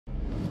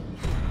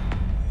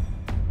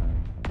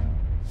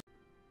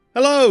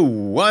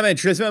Hello, I'm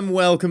EnterElysium and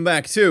welcome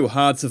back to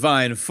Hearts of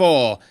Iron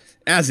 4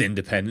 as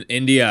independent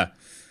India.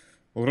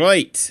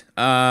 Right,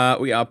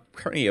 we are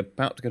currently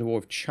about to go to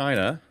war with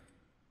China.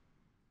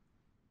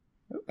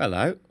 Oh,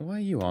 hello, why are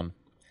you on?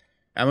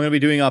 And we're going to be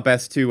doing our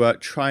best to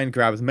try and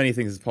grab as many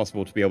things as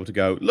possible to be able to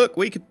go, look,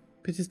 we could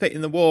participate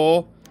in the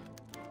war.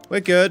 We're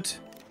good.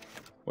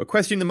 We're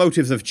questioning the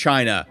motives of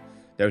China.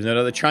 There is no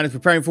doubt that China is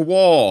preparing for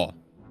war.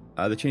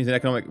 The changes in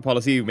economic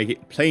policy make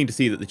it plain to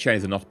see that the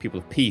Chinese are not people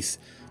of peace,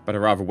 but are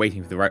rather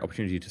waiting for the right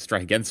opportunity to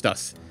strike against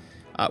us.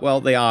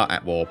 Well, they are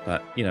at war,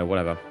 but, you know,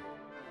 whatever.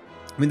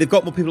 I mean, they've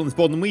got more people on this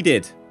board than we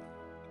did.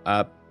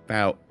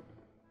 About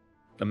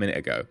a minute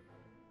ago.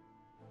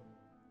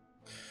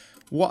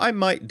 What I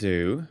might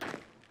do,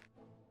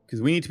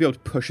 because we need to be able to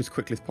push as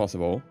quickly as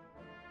possible,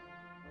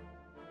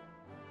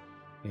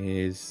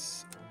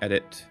 is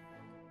edit.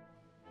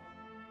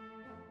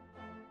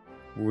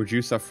 We'll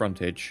reduce our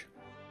frontage.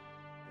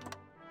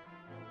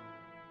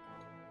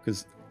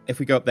 Because if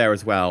we go up there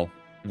as well,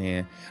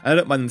 yeah. I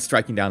don't mind them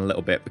striking down a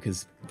little bit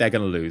because they're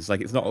going to lose. Like,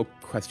 it's not a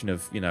question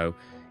of, you know,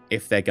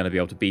 if they're going to be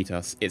able to beat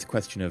us. It's a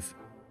question of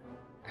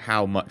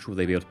how much will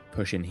they be able to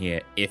push in here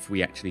if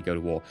we actually go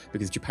to war.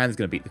 Because Japan's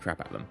going to beat the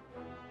crap out of them.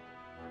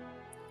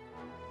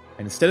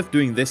 And instead of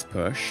doing this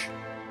push,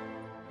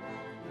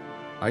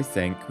 I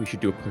think we should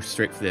do a push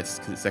straight for this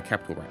because it's their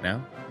capital right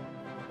now.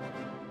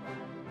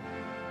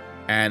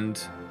 And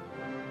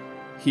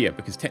here,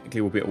 because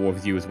technically we'll be at war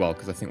with you as well,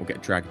 because I think we'll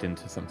get dragged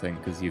into something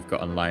because you've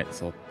got an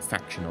alliance or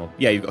faction, or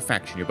yeah, you've got a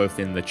faction. You're both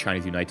in the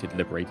Chinese United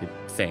Liberated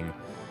thing.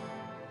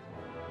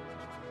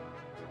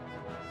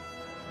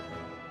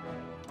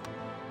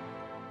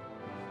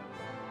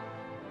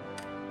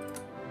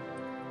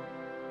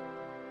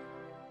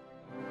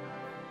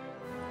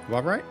 You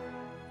all right?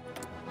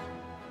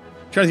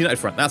 Chinese United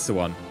Front, that's the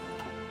one.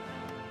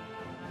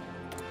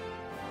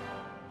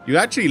 You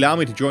actually allow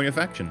me to join your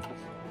faction.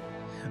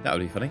 That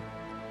would be funny.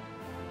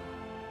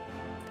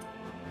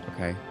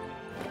 Okay.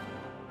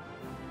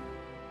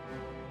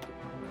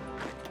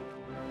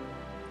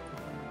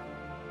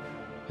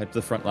 Head to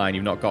the front line.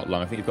 You've not got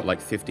long. I think you've got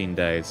like 15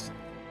 days.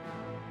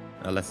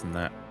 Less than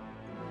that.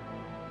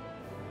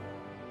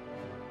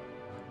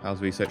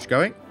 How's research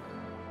going?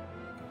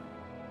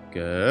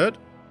 Good.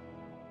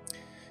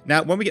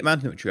 Now, when we get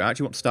mountain infantry, I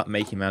actually want to start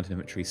making mountain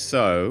infantry,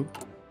 so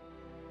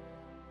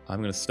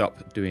I'm going to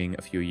stop doing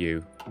a few of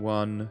you.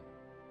 1,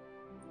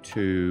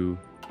 2...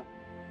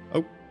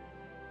 Oh.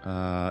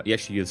 Yeah,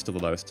 actually, you're still the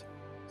lowest.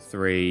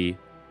 3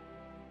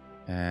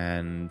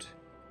 and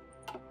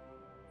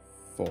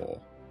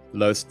 4.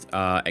 Lowest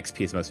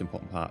XP is the most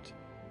important part.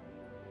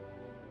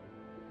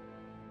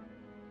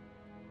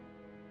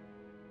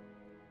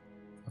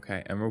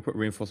 Okay, and we'll put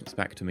reinforcements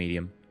back to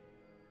medium.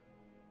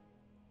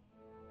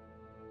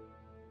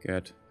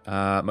 Good.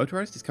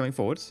 Motorized is coming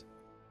forwards.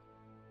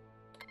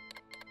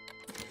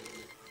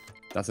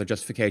 That's a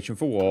justification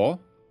for war.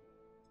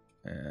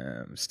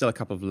 Still a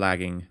couple of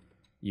lagging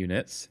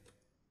units.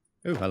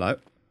 Oh, hello.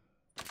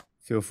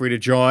 Feel free to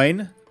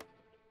join.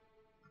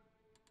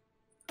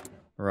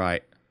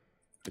 Right.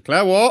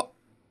 Declare war.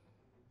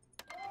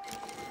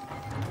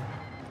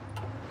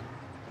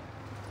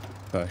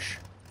 Push.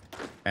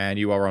 And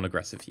you are on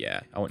aggressive. Yeah,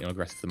 I want you on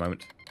aggressive for the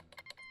moment.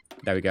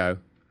 There we go.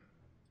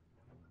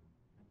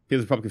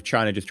 People's Republic of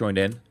China just joined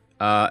in.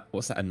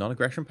 What's that, a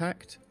non-aggression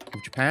pact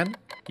with Japan?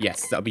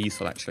 Yes, that'll be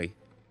useful, actually.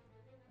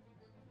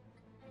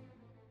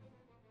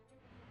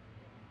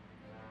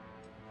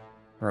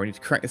 Alright, we need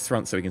to crack this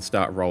front so we can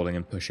start rolling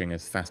and pushing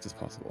as fast as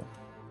possible.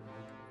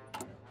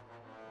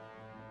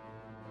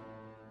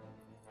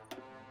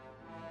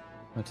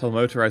 I'll tell the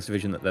Motorized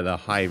Division that they're the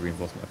high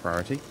reinforcement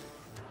priority.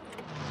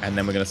 And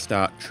then we're going to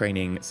start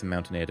training some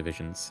Mountaineer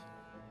divisions.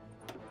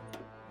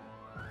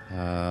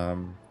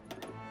 4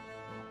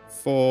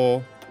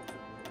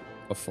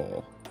 or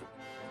 4.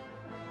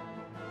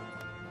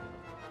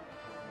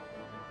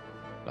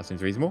 That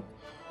seems reasonable.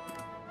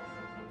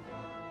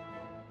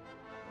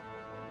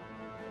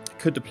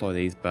 Could deploy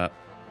these, but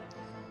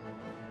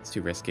it's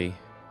too risky.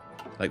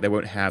 Like, they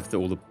won't have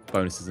all the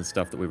bonuses and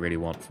stuff that we really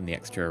want from the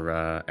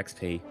extra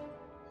XP.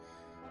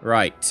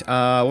 Right,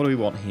 what do we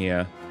want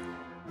here?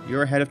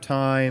 You're ahead of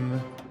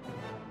time.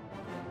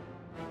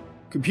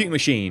 Computing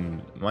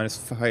machine, minus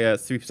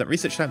 3%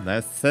 research time.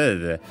 No,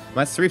 third.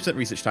 Minus 3%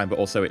 research time, but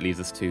also it leads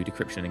us to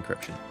decryption and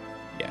encryption.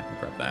 Yeah, we'll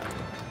grab that.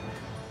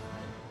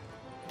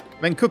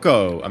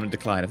 Menkuko, I'm going to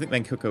decline. I think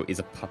Menkuko is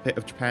a puppet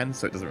of Japan,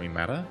 so it doesn't really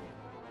matter.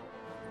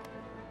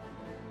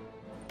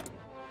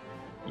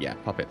 Yeah,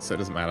 puppets, so it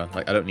doesn't matter.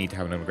 Like, I don't need to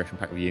have an aggression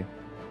pact with you.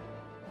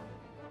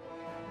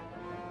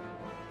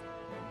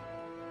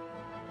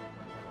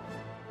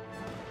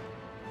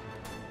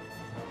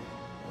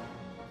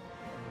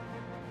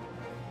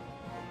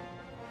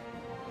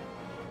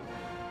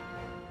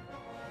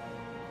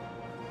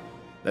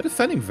 They're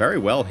defending very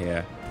well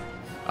here.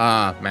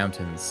 Ah,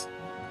 mountains.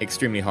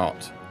 Extremely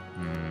hot.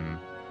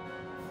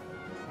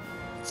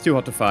 It's too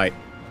hot to fight.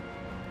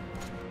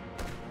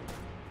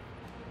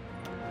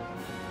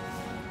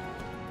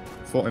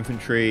 Fort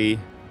infantry.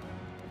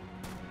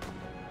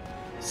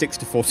 6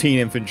 to 14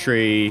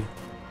 infantry.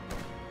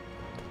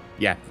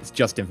 Yeah, it's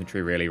just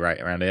infantry really right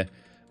around here.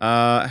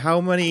 How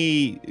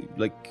many,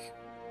 like,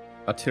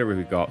 artillery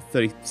we got?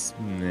 30...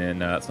 No,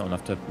 that's not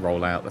enough to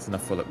roll out. That's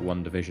enough for, like,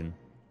 one division.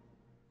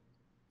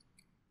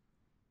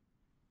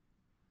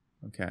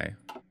 Okay.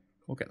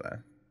 We'll get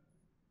there.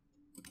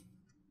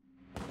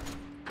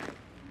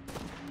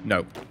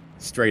 No.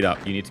 Straight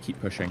up. You need to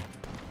keep pushing.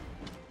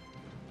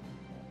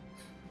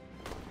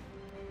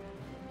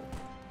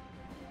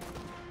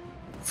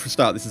 For a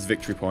start, this is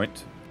victory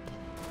point.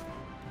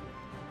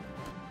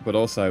 But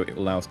also, it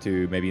will allow us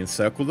to maybe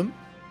encircle them.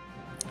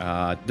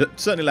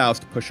 Certainly allow us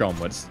to push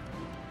onwards.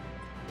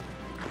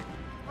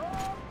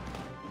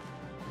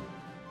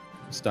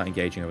 Start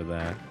engaging over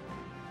there.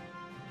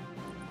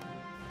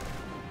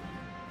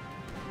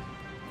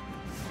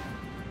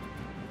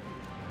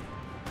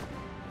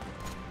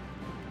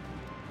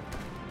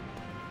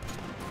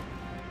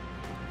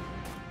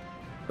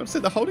 I've got to say,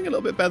 they're holding a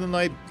little bit better than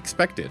I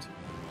expected.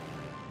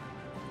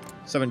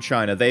 Southern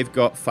China, they've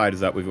got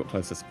fighters up, we've got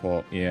closer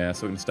support. Yeah,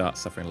 so we can start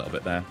suffering a little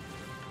bit there.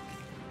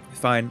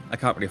 Fine, I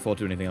can't really afford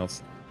to do anything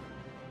else.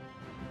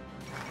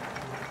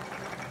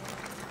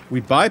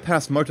 We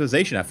bypassed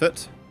motorization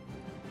effort.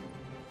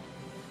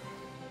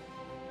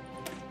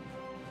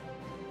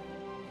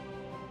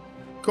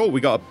 Cool,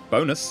 we got a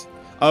bonus.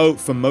 Oh,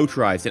 for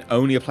motorized. It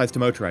only applies to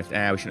motorized.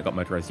 Ah, we shouldn't have got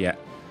motorized yet.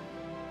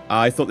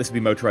 I thought this would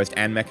be motorized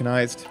and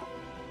mechanized.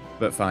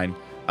 But fine.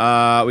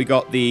 We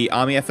got the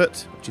army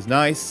effort, which is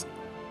nice.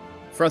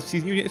 For us,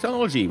 using new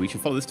technology, we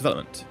should follow this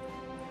development.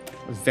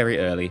 It was very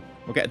early.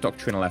 We'll get a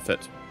doctrinal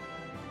effort.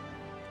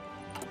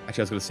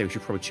 Actually, I was going to say we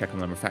should probably check on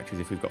the number of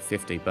factories if we've got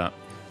 50, but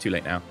too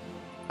late now.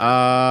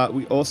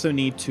 We also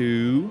need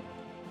to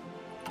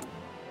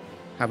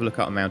have a look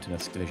at our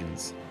mountainous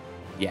divisions.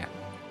 Yeah.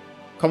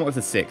 Combat with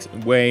a 6.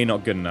 Way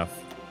not good enough.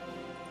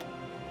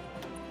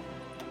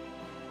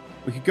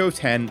 We could go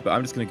 10, but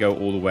I'm just going to go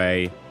all the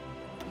way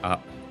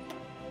up.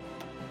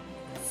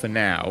 For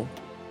now.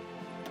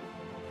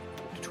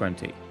 To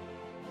 20.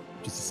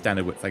 Which is the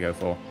standard width I go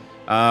for.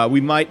 We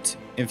might,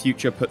 in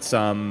future, put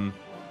some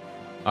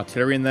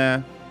artillery in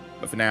there.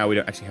 But for now, we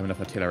don't actually have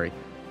enough artillery.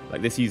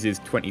 Like, this uses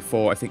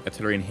 24. I think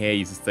artillery in here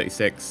uses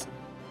 36.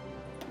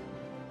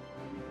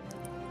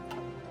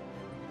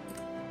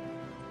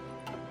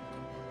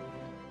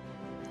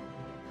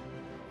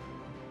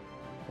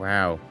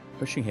 Wow.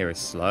 Pushing here is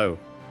slow.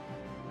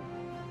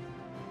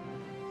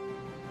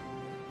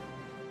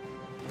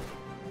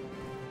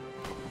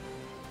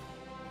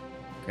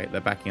 Okay,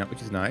 they're backing up,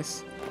 which is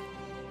nice.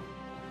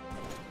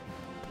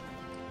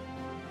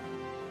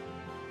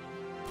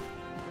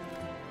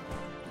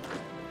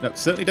 No,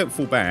 certainly don't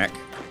fall back.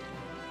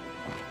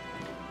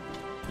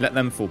 Let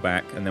them fall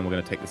back, and then we're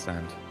going to take the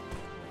stand.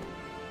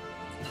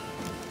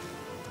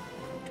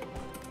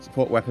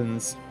 Support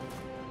weapons.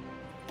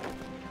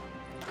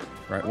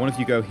 Right, one of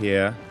you go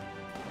here.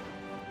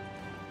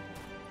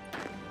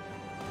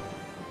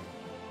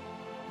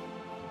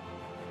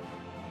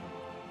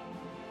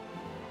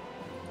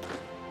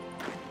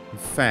 In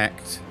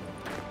fact,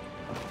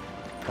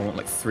 I want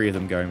like 3 of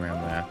them going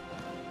around there.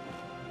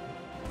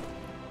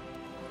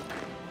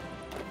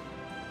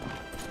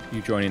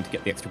 You join in to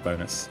get the extra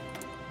bonus.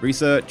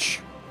 Research.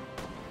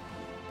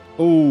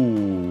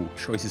 Ooh,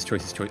 choices.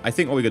 I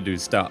think what we're going to do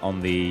is start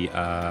on the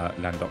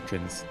land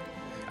doctrines.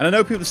 And I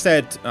know people have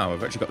said, oh,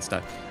 we've actually got the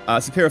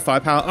stat. Superior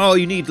firepower. Oh,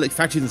 you need like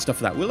factories and stuff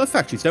for that. We'll have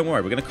factories, don't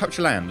worry. We're going to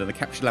capture land, and the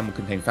captured land will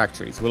contain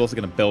factories. We're also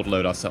going to build a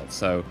load ourselves,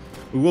 so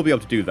we will be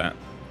able to do that.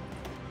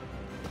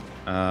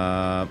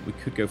 We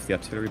could go for the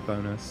artillery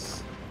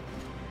bonus.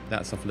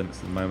 That's off limits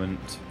at the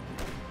moment.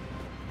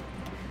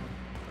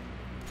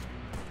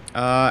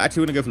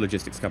 Actually, we're going to go for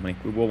logistics company.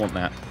 We will want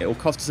that. It will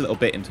cost us a little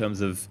bit in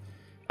terms of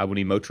we'll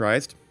need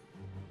motorized,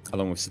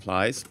 along with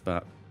supplies,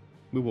 but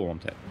we will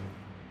want it.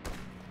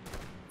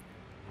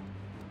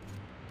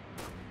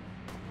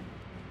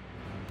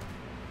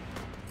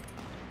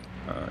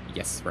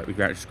 Yes, right, we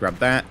can just grab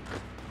that.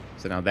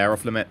 So now they're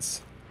off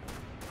limits.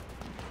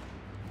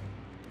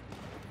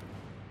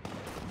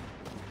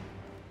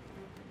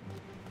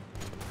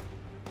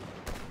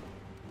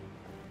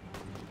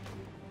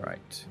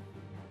 Right.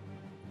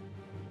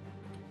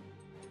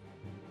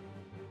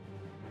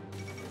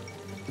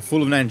 The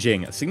fall of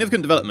Nanjing, a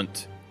significant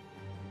development.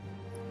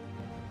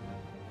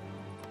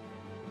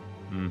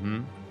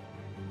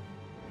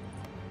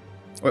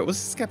 Wait,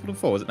 what's this capital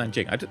for? Was it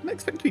Nanjing? I didn't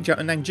expect it to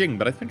be Nanjing,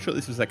 but I'm pretty sure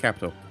this was their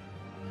capital.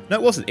 No,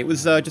 it wasn't. It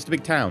was just a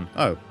big town.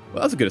 Oh,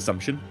 well, that's a good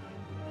assumption.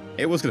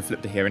 It was going to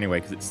flip to here anyway,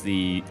 because it's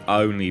the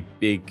only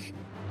big...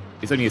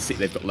 It's only a city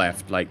they've got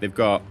left. Like, they've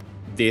got...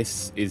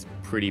 This is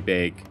pretty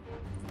big.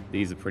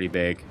 These are pretty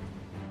big.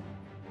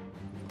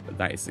 But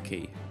that is the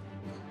key.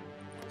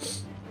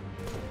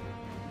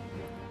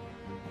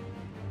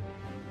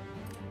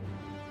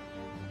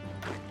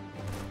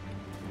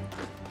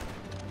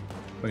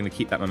 We're going to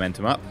keep that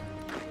momentum up.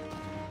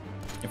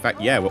 In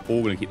fact, yeah, we're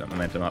all going to keep that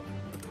momentum up.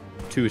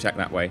 2 attack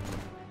that way.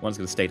 One's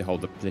going to stay to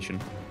hold the position.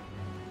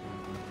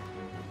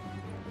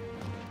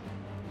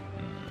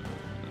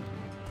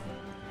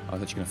 I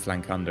was actually going to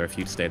flank under if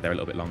you'd stayed there a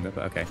little bit longer,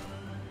 but okay.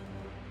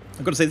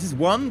 I've got to say, this is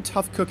one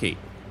tough cookie.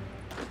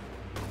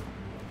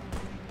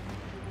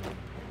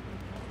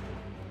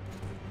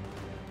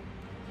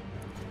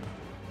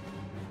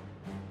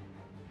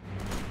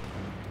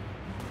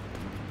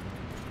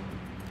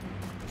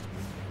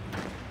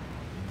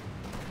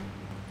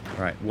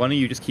 Right, one of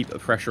you just keep the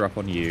pressure up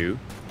on you.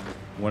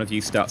 One of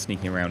you start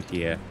sneaking around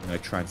here. I'm going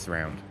to try and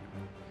surround.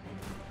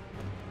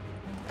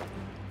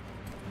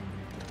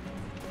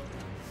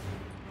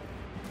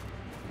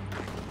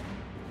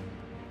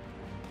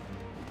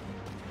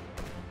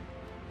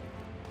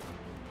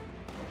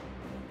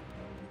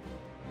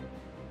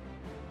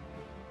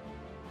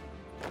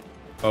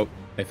 Oh,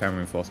 they found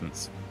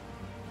reinforcements.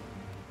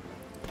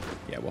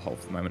 Yeah, we'll hold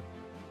for the moment.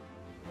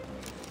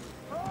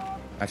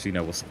 Actually,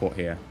 no, we'll support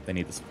here. They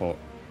need the support.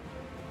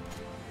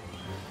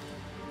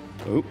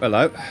 Oh,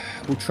 hello.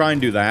 We'll try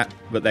and do that,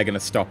 but they're going to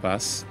stop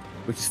us,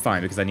 which is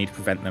fine because I need to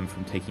prevent them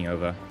from taking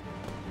over.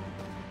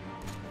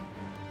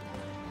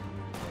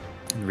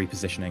 And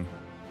repositioning.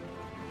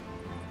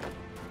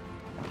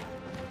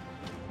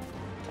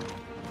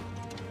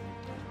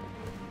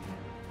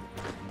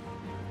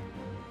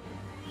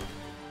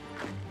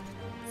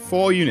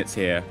 Four units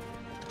here.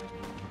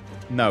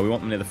 No, we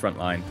want them near the front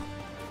line.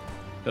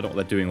 Don't know what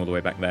they're doing all the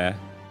way back there.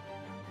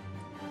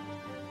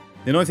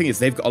 The annoying thing is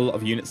they've got a lot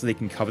of units so they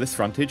can cover this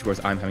frontage, whereas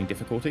I'm having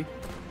difficulty.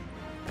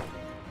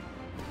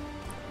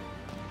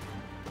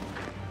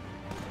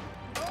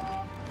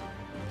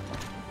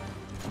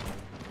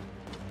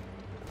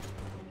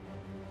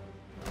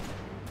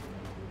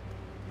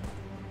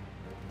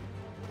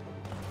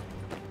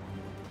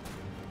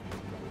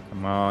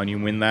 Come on, you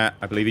can win that.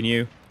 I believe in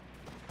you.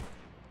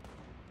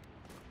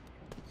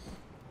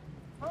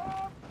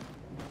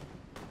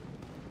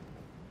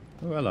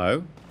 Oh,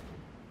 hello.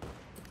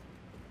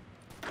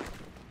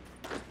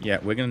 Yeah,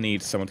 we're going to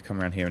need someone to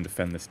come around here and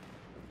defend this.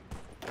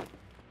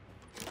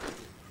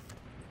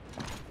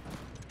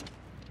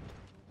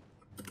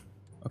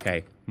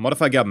 Okay,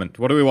 modify government.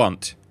 What do we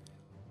want?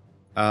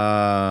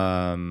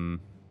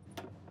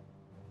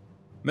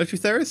 Military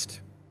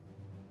theorist?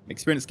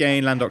 Experience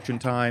gain, land doctrine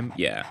time.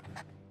 Yeah.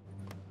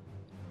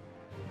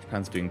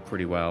 Japan's doing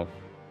pretty well.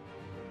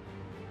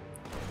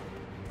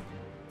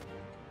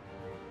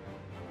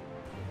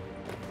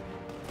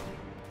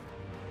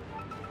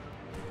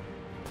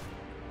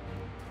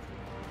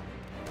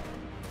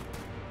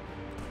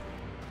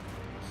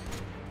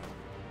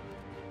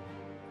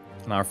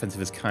 And our offensive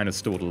has kind of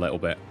stalled a little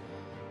bit.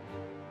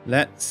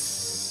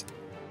 Let's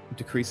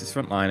decrease this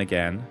front line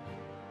again.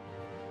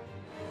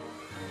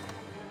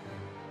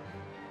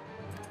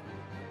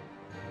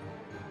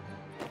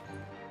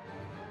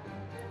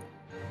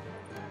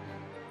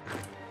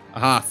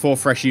 Aha, 4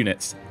 fresh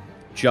units.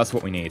 Just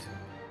what we need.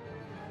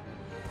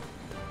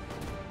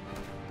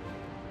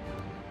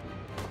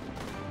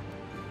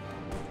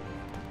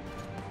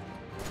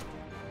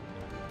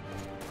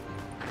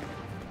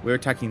 We're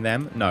attacking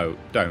them? No,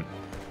 don't.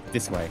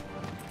 This way.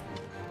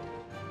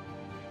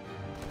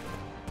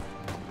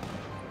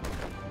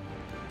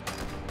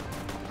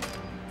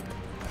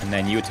 And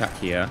then you attack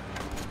here.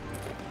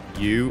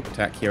 You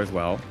attack here as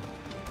well.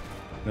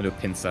 I'm gonna do a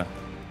pincer.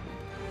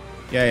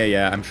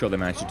 Yeah. I'm sure they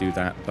managed to do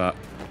that, but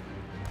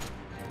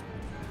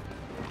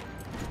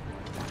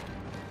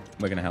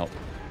we're gonna help.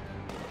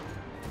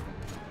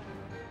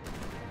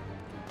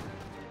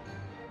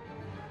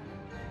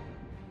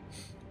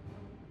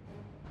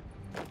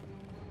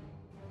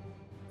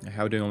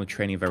 How are we doing on the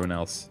training of everyone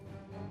else?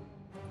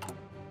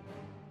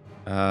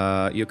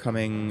 You're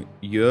coming...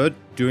 You're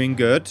doing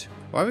good.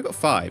 Why have we got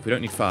 5? We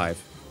don't need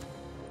 5.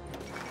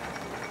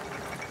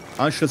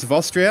 Anschluss of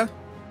Austria.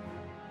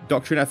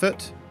 Doctrine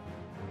effort.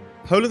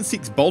 Poland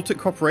seeks Baltic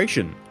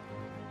cooperation.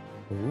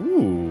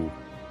 Ooh.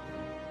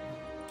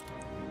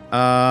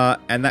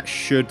 And that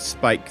should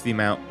spike the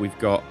amount we've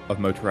got of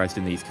motorized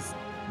in these, because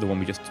the one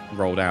we just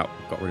rolled out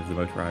got rid of the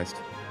motorized.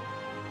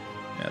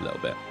 Yeah, a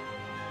little bit.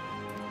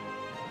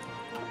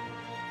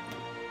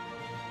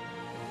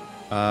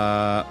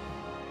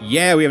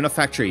 Yeah, we have enough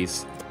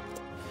factories.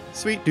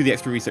 Sweet. Do the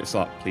extra research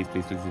slot. Please.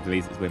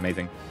 It's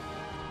amazing.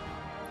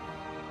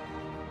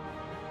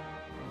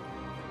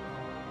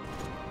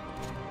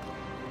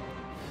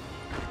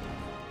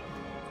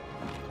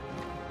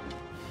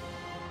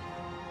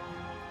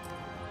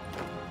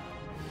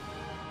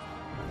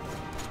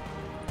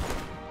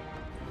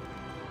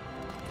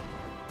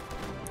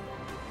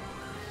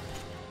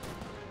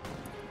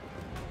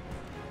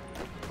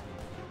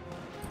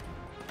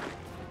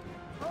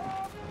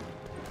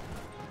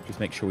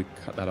 Make sure we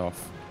cut that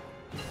off.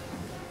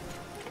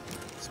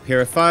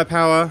 Superior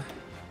firepower,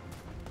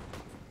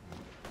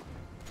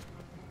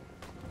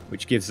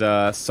 which gives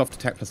soft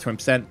attack plus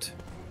 20%.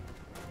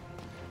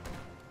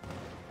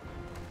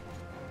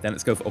 Then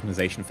let's go for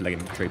organization for leg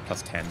infantry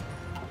plus 10.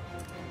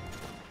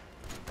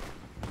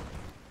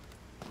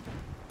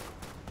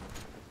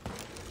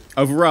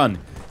 Overrun.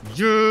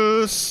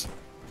 Yes.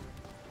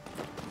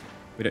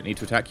 We don't need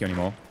to attack you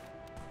anymore.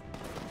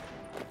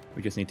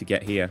 We just need to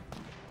get here.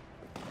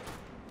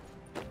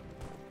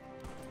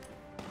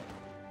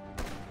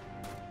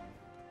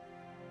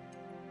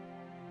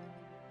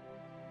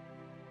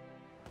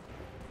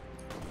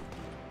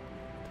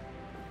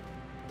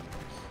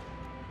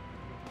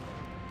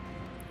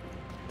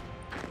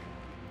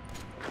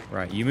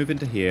 Right, you move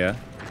into here.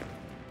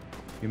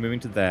 You're moving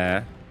to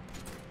there.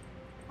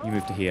 You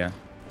move to here.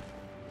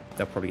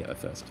 They'll probably get there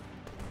first.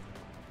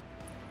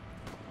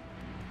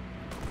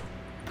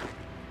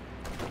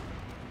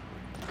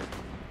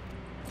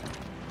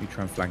 You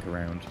try and flank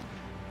around.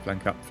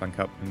 Flank up,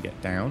 and get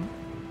down.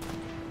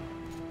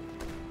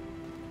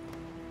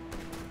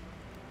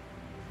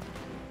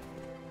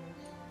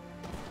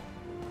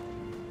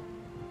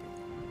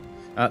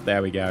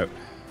 There we go.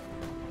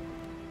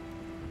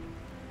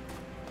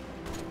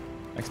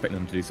 I expect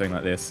them to do something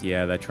like this.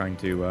 Yeah, they're trying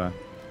to... Oh,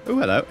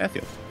 hello,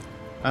 airfield.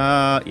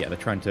 Yeah, they're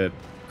trying to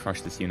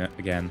crush this unit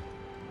again.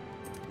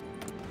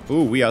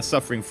 Ooh, we are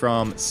suffering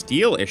from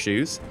steel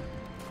issues.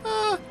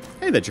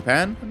 Hey there,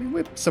 Japan. I mean,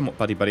 we're somewhat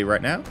buddy-buddy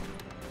right now.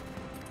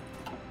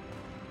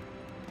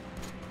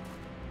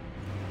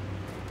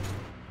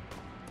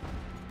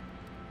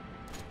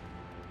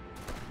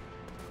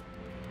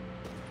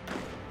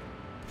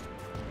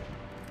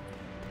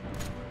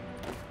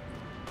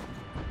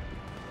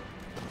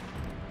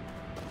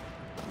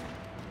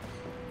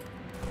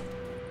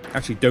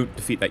 Actually, don't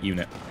defeat that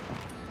unit.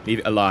 Leave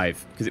it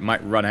alive, because it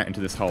might run out into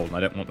this hole, and I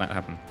don't want that to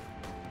happen.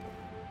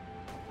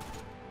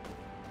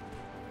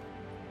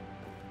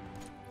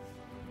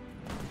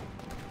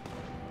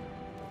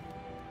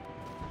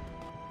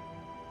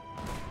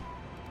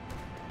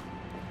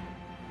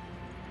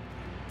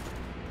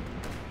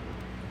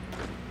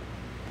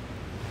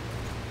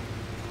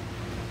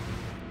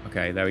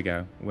 Okay, there we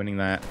go. Winning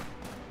that.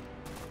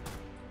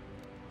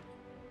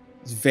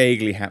 It's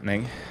vaguely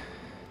happening.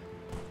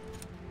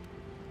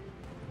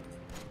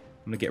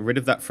 I'm going to get rid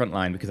of that front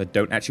line because I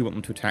don't actually want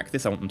them to attack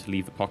this. I want them to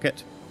leave the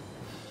pocket.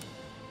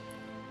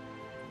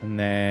 And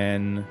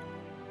then...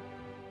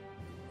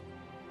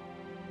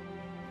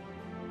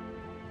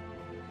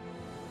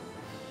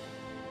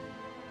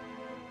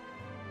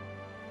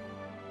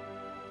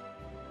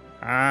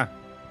 Ah!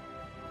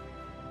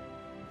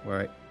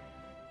 Right.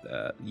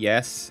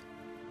 Yes.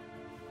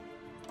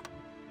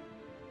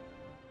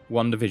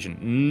 One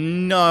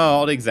division.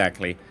 Not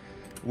exactly.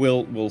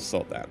 We'll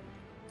sort that.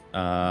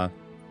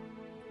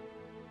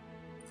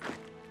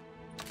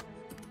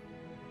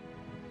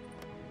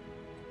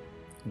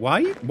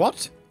 Why?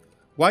 What?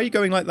 Why are you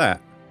going like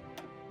that?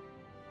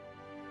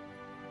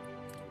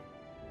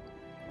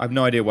 I have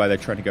no idea why they're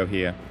trying to go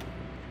here.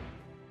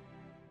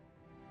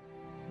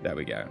 There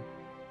we go.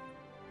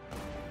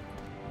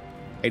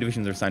 8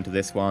 divisions are assigned to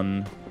this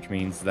one, which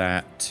means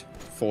that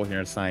 14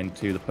 are assigned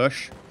to the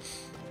push,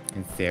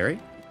 in theory.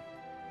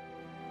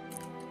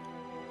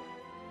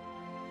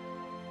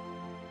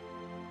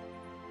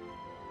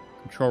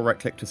 Control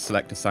right-click to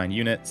select assigned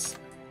units.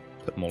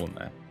 Put them all in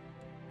there.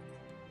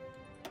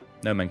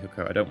 No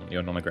Menkoko, I don't want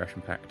your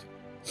non-aggression pact.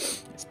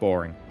 It's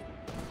boring.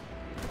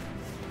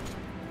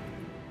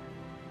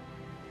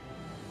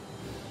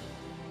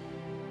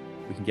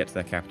 We can get to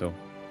their capital.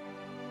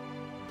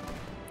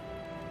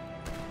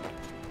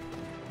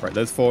 Right,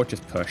 those 4,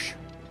 just push.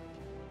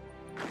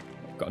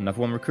 Got another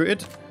one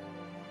recruited.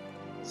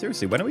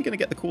 Seriously, when are we going to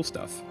get the cool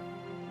stuff?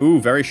 Ooh,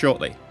 very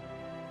shortly.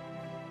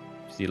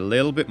 Just need a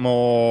little bit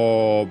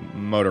more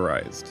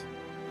motorized.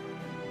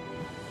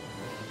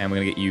 And we're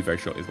going to get you very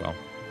shortly as well.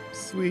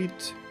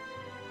 Sweet.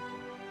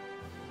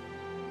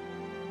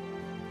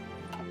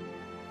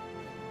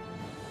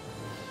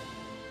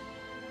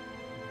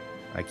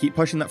 I keep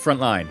pushing that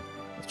front line.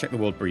 Let's check the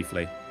world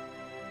briefly.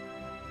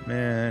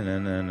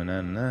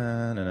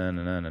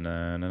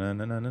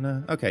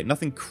 Okay,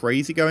 nothing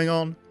crazy going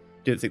on.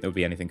 Didn't think there would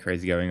be anything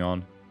crazy going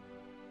on.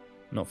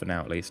 Not for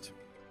now, at least.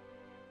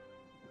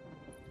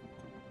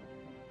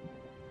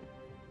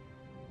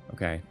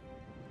 Okay.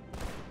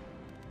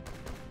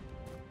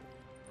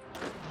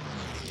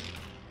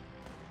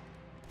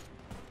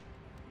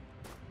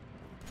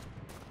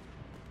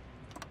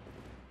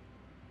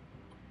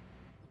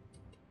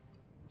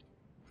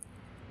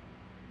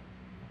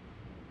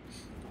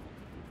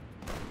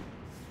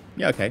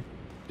 Yeah, okay.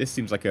 This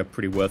seems like a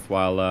pretty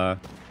worthwhile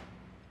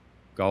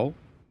goal.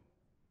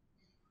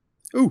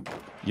 Ooh!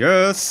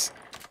 Yes!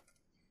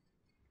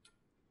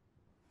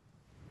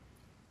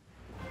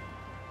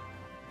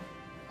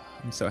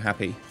 I'm so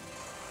happy.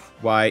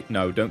 Why?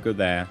 No, don't go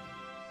there.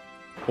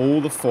 All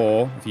the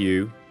 4 of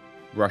you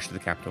rush to the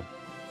capital.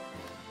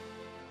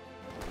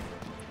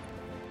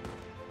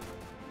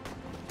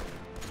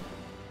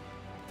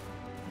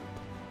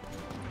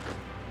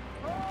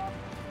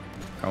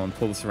 Come on,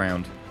 pull this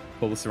around.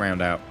 Pull this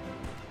around out.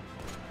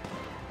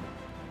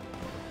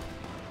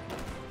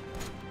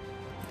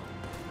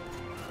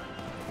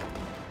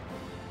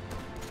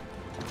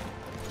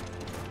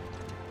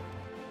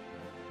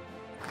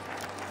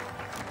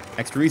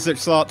 Extra research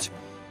slot.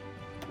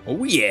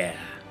 Oh yeah.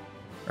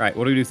 Right,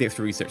 what do we do with the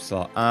extra research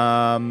slot?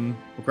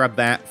 We'll grab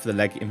that for the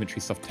leg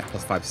infantry soft attack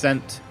plus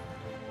 5%.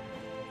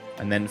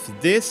 And then for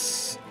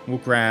this, we'll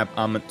grab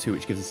armament 2,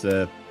 which gives us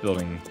a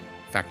building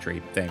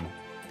factory thing.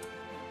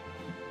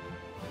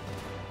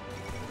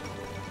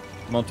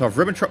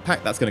 Molotov-Ribbentrop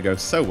pact, that's going to go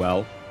so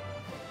well.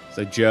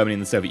 So Germany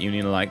and the Soviet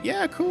Union are like,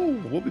 yeah, cool,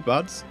 we'll be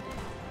buds.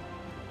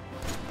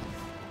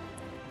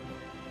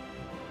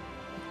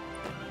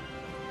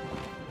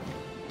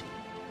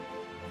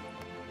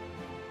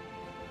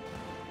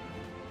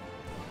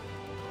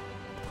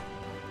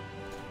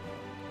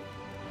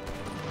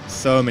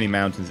 so many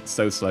mountains. It's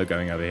so slow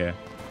going over here.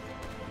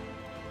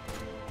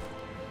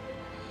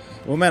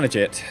 We'll manage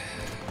it.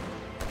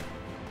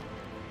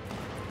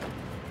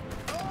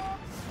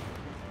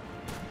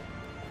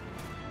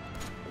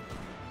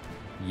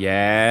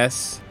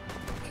 Yes.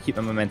 To keep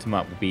the momentum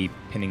up, we'll be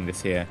pinning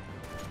this here.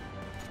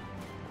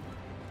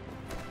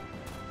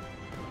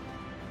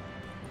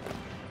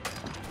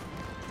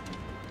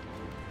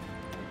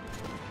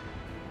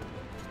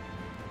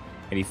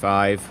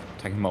 '85.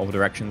 Attacking multiple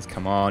directions.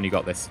 Come on, you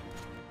got this.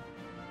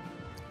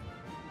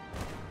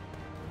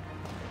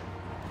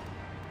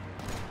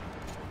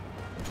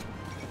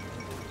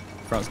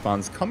 France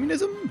bans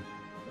communism?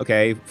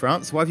 Okay,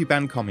 France, why have you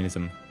banned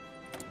communism?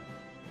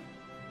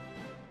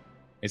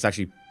 It's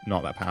actually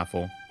not that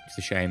powerful. It's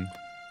a shame.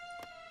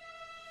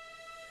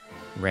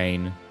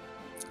 Rain.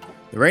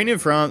 The rain in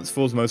France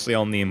falls mostly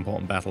on the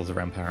important battles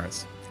around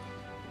Paris.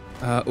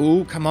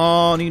 Ooh, come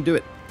on, you can do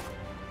it.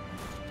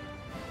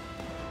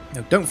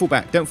 No, don't fall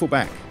back, don't fall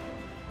back.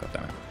 God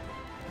damn it.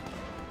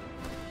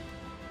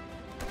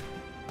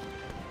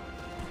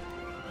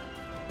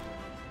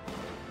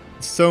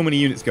 So many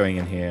units going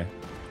in here.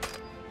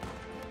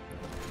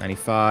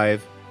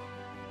 95.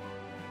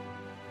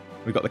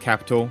 We've got the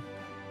capital.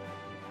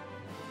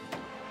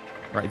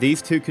 Right,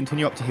 these two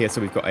continue up to here,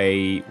 so we've got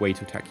a way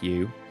to attack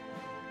you.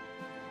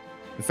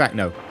 In fact,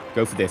 no.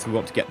 Go for this. We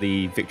want to get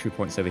the victory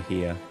points over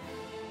here.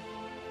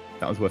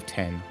 That was worth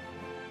 10.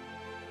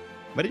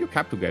 Where did your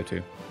capital go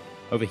to?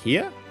 Over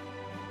here?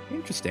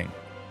 Interesting.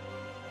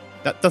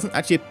 That doesn't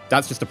actually...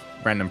 That's just a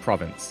random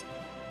province.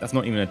 That's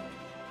not even a...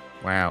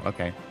 Wow,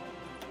 okay.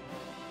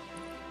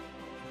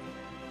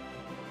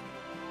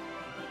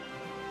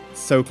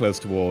 So close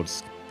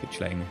towards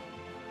capitulating.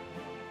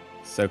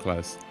 So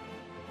close.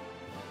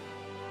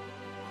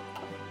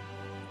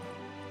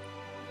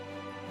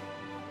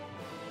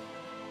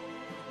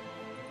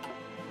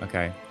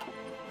 Okay.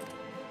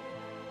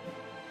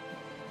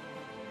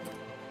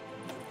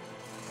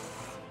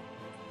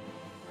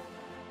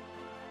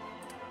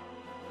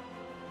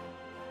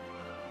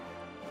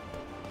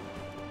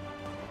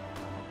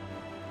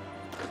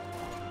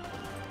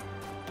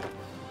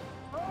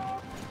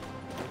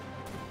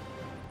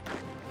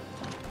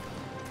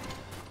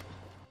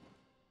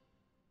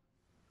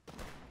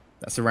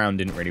 That surround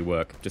didn't really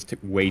work. Just took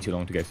way too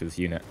long to go through this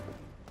unit.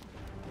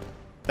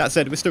 That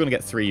said, we're still going to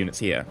get 3 units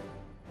here.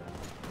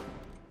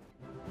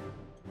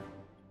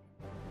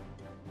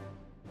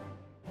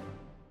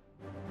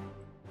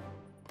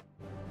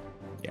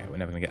 Yeah, we're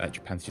never going to get that.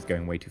 Japan's just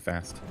going way too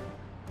fast.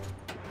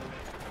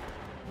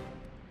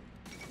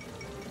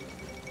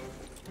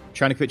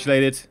 China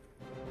capitulated.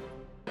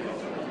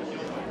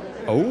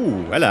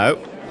 Oh,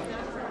 hello.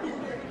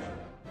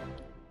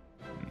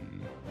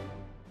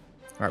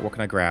 Alright, what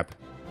can I grab?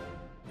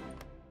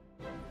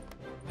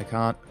 I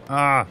can't.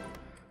 Ah!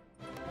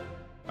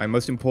 And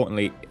most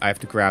importantly, I have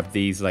to grab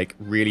these, like,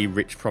 really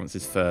rich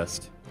provinces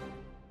first.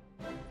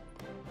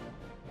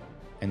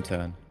 End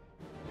turn.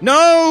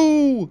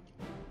 No!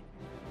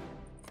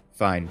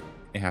 Fine.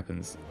 It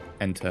happens.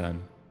 End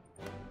turn.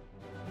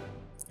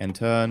 End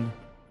turn.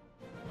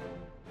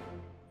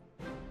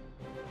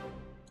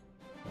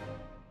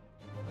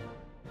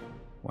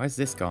 Why is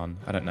this gone?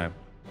 I don't know.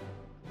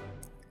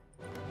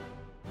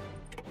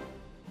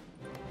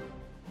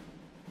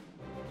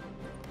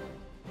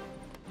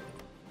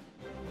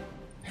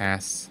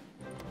 Pass.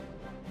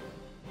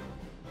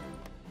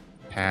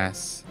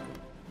 Pass.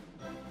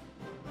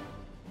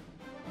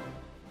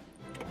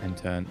 And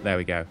turn. There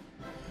we go.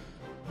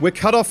 We're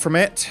cut off from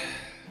it.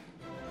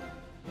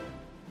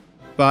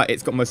 But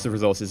it's got most of the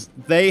resources.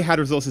 They had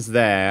resources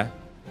there,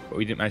 but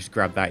we didn't manage to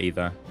grab that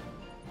either.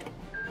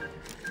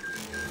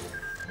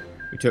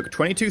 We took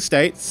 22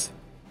 states.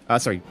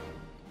 Sorry.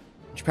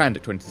 Japan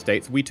took 22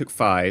 states. We took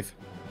 5.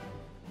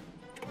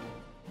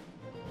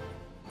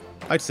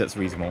 I'd say that's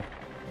reasonable.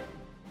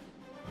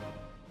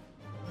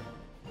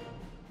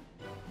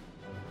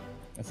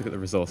 Let's look at the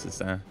resources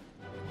there.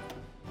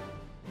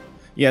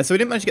 Yeah, so we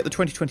didn't manage to get the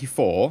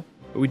 2024,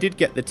 but we did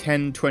get the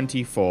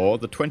 1024,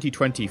 the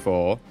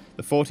 2024,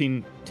 the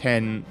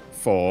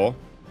 1410-4,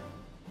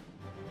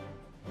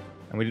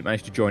 and we didn't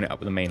manage to join it up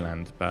with the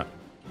mainland, but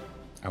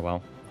oh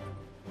well.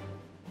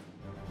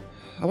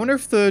 I wonder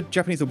if the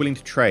Japanese are willing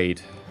to trade.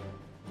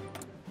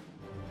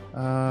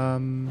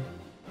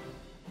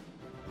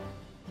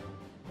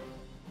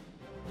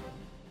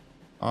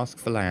 Ask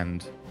for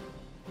land.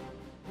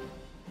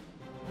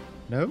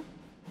 No?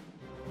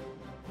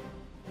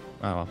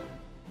 Oh well.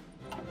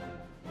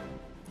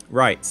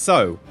 Right,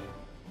 so.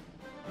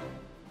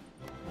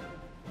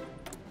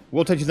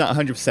 World tension's not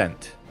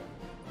 100%.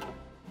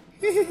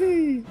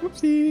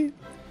 Whoopsie.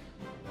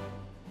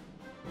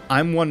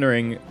 I'm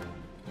wondering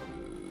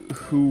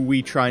who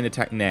we try and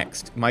attack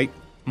next. I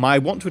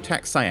want to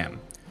attack Siam.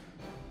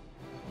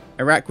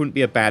 Iraq wouldn't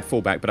be a bad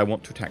fallback, but I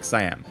want to attack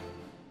Siam.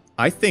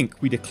 I think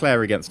we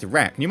declare against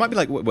Iraq. And you might be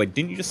like, wait,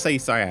 didn't you just say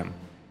Siam?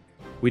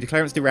 We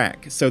declare against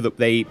Iraq so that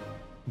they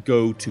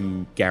go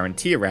to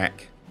guarantee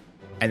Iraq,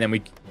 and then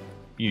we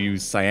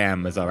use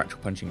Siam as our actual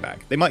punching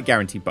bag. They might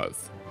guarantee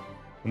both.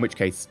 In which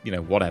case, you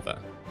know, whatever.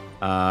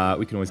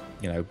 We can always,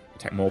 you know,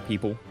 attack more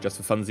people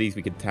just for funsies.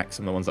 We could attack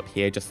some of the ones up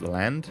here just for the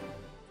land.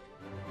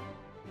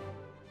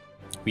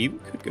 We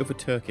could go for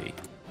Turkey.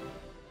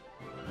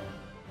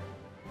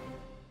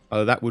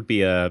 Oh, that'd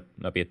be a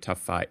tough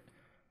fight,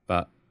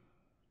 but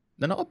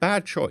they're not a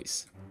bad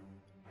choice.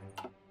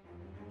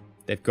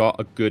 They've got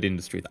a good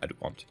industry that I'd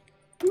want.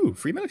 Ooh,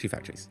 free military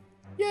factories.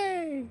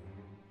 Yay!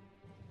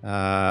 2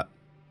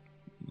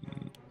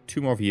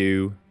 more of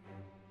you.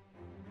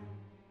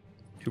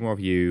 2 more of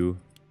you.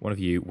 1 of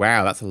you.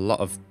 Wow, that's a lot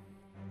of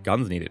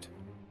guns needed.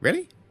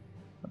 Really?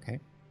 Okay.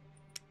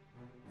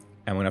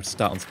 And we're going to have to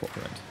start on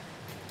Scotland.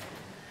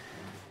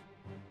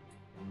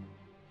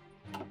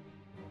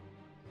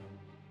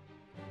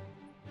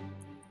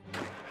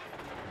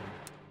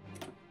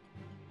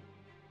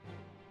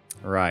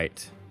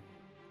 Right.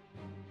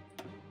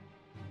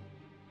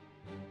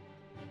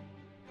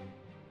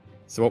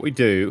 So what we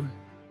do,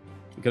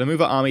 we're going to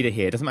move our army to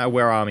here. It doesn't matter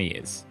where our army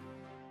is.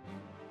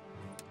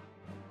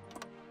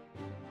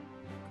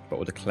 But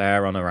we'll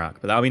declare on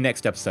Iraq. But that'll be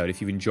next episode.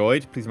 If you've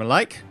enjoyed, please leave a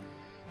like.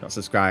 Not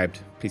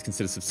subscribed, please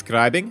consider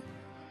subscribing.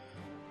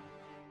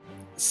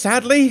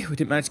 Sadly, we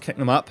didn't manage to connect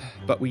them up,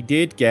 but we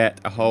did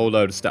get a whole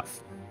load of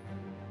stuff.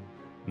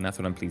 And that's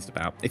what I'm pleased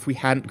about. If we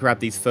hadn't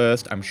grabbed these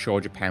first, I'm sure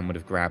Japan would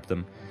have grabbed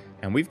them.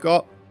 And we've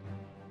got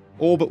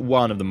all but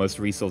one of the most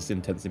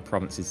resource-intensive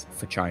provinces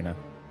for China.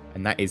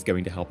 And that is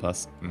going to help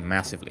us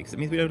massively, because it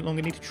means we no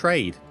longer need to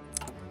trade.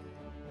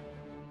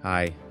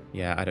 Hi.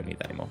 Yeah, I don't need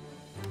that anymore.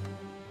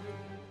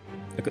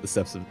 Look at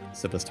the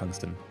surplus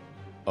tungsten.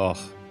 Oh,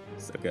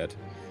 so good.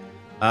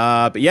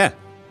 But yeah,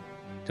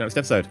 till next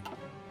episode,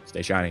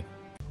 stay shiny.